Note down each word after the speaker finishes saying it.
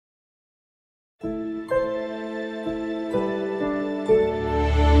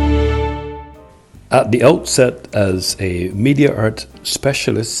At the outset, as a media art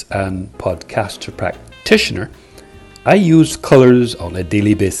specialist and podcaster practitioner, I use colors on a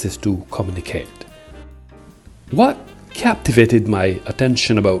daily basis to communicate. What captivated my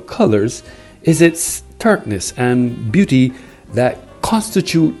attention about colors is its tartness and beauty that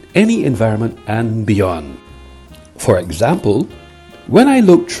constitute any environment and beyond. For example, when I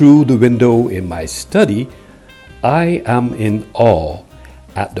look through the window in my study, I am in awe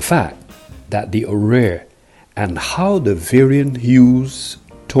at the fact that the array and how the varying hues,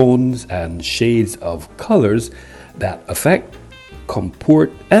 tones, and shades of colors that affect,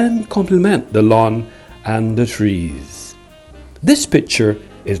 comport, and complement the lawn and the trees. This picture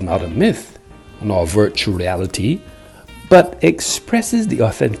is not a myth nor virtual reality, but expresses the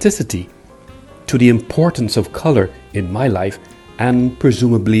authenticity to the importance of color in my life and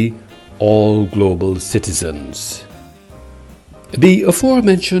presumably all global citizens. The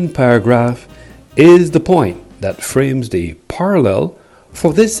aforementioned paragraph is the point that frames the parallel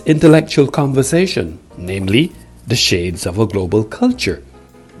for this intellectual conversation, namely the shades of a global culture,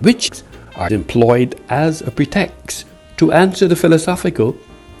 which are employed as a pretext to answer the philosophical,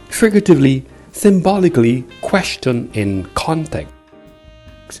 figuratively, symbolically question in context.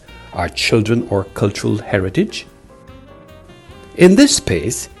 Are children or cultural heritage? In this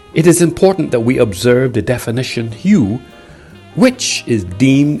space, it is important that we observe the definition hue, which is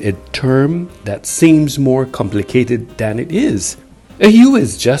deemed a term that seems more complicated than it is. A hue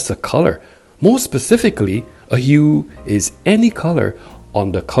is just a color. More specifically, a hue is any color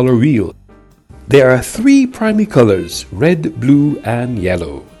on the color wheel. There are three primary colors: red, blue, and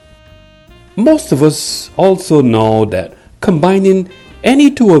yellow. Most of us also know that combining any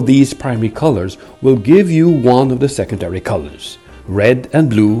two of these primary colors will give you one of the secondary colors. Red and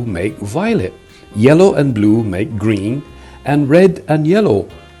blue make violet, yellow and blue make green, and red and yellow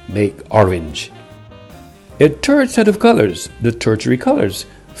make orange. A third set of colors, the tertiary colors,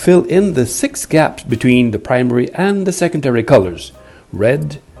 fill in the 6 gaps between the primary and the secondary colors: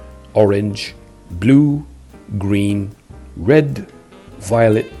 red, orange, blue, green, red,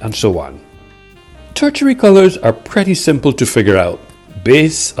 violet, and so on. Tertiary colors are pretty simple to figure out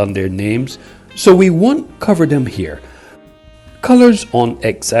based on their names, so we won't cover them here. Colors on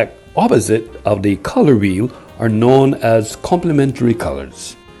exact opposite of the color wheel are known as complementary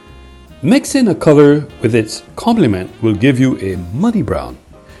colors. Mixing a color with its complement will give you a muddy brown.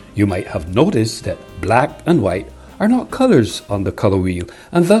 You might have noticed that black and white are not colors on the color wheel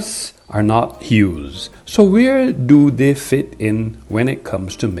and thus are not hues. So where do they fit in when it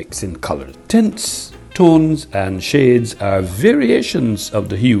comes to mixing colors? Tints, tones, and shades are variations of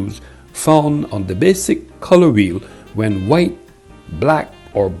the hues found on the basic color wheel when white, black,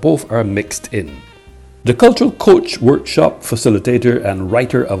 or both are mixed in. The Cultural Coach workshop facilitator and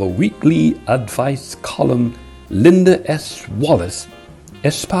writer of a weekly advice column, Linda S. Wallace,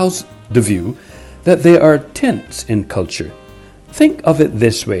 espoused the view that there are tints in culture. Think of it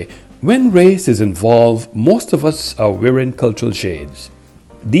this way: when race is involved, most of us are wearing cultural shades.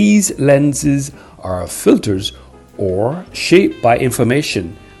 These lenses are filters or shaped by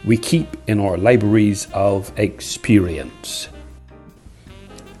information we keep in our libraries of experience.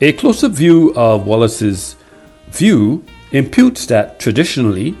 A close-up view of Wallace's view imputes that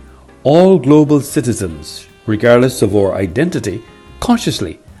traditionally all global citizens, regardless of our identity,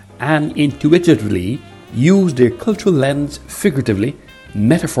 consciously and intuitively use their cultural lens figuratively,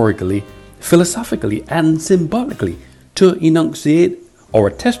 metaphorically, philosophically, and symbolically to enunciate our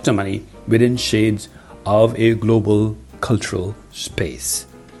testimony within shades of a global cultural space.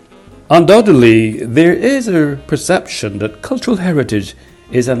 Undoubtedly, there is a perception that cultural heritage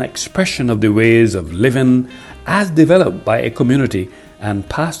is an expression of the ways of living as developed by a community and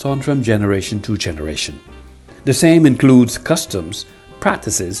passed on from generation to generation. The same includes customs,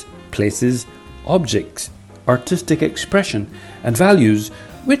 practices, places, objects, artistic expression, and values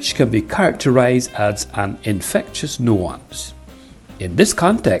which can be characterized as an infectious nuance. In this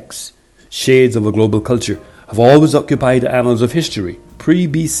context, shades of a global culture have always occupied the annals of history,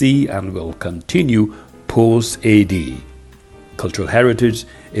 pre-BC, and will continue post-AD. Cultural heritage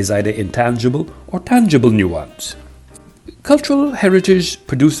is either intangible or tangible nuance. Cultural heritage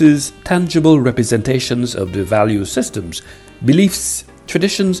produces tangible representations of the value systems, beliefs,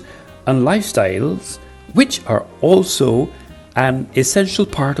 traditions, and lifestyles, which are also an essential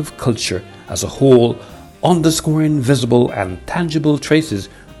part of culture as a whole, underscoring visible and tangible traces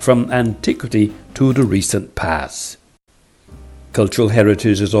from antiquity to the recent past. Cultural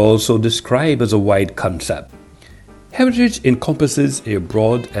heritage is also described as a wide concept. Heritage encompasses a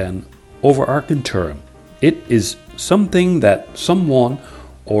broad and overarching term. It is something that someone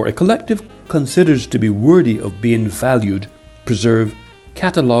or a collective considers to be worthy of being valued, preserved,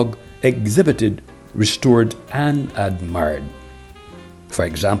 catalogued, exhibited, restored, and admired. For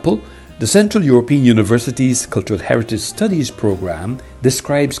example, the Central European University's Cultural Heritage Studies program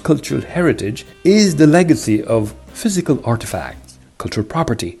describes cultural heritage is the legacy of physical artifacts, cultural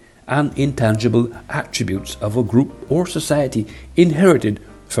property, and intangible attributes of a group or society inherited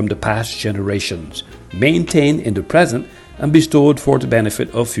from the past generations, maintained in the present, and bestowed for the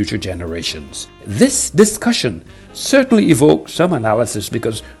benefit of future generations. This discussion certainly evokes some analysis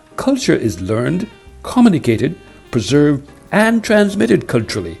because culture is learned, communicated, preserved, and transmitted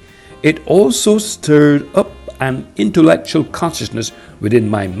culturally. It also stirred up an intellectual consciousness within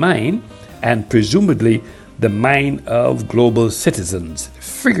my mind and presumably the mind of global citizens,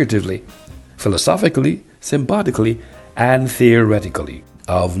 figuratively, philosophically, symbolically, and theoretically.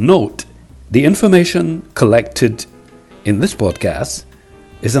 Of note, the information collected in this podcast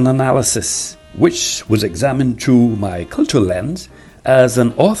is an analysis which was examined through my cultural lens as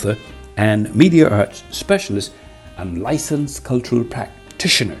an author and media arts specialist and licensed cultural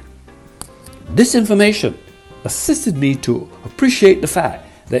practitioner. This information assisted me to appreciate the fact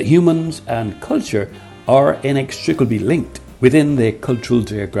that humans and culture are inextricably linked within their cultural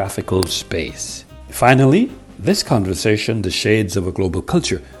geographical space. Finally, this conversation, The Shades of a Global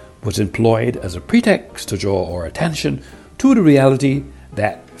Culture, was employed as a pretext to draw our attention to the reality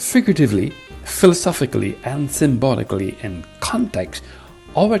that figuratively, philosophically, and symbolically in context,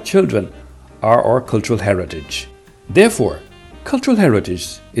 our children are our cultural heritage. Therefore, cultural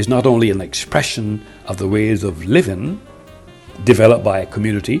heritage is not only an expression of the ways of living developed by a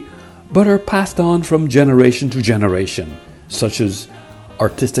community, but are passed on from generation to generation, such as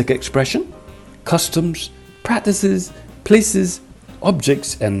artistic expression, customs, practices, places,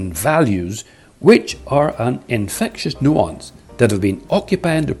 objects, and values, which are an infectious nuance that have been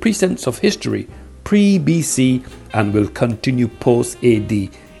occupying the precincts of history pre-BC and will continue post-AD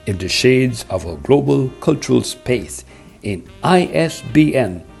in the shades of a global cultural space in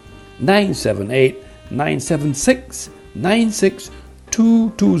ISBN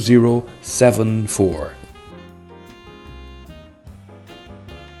 978-976-9622074.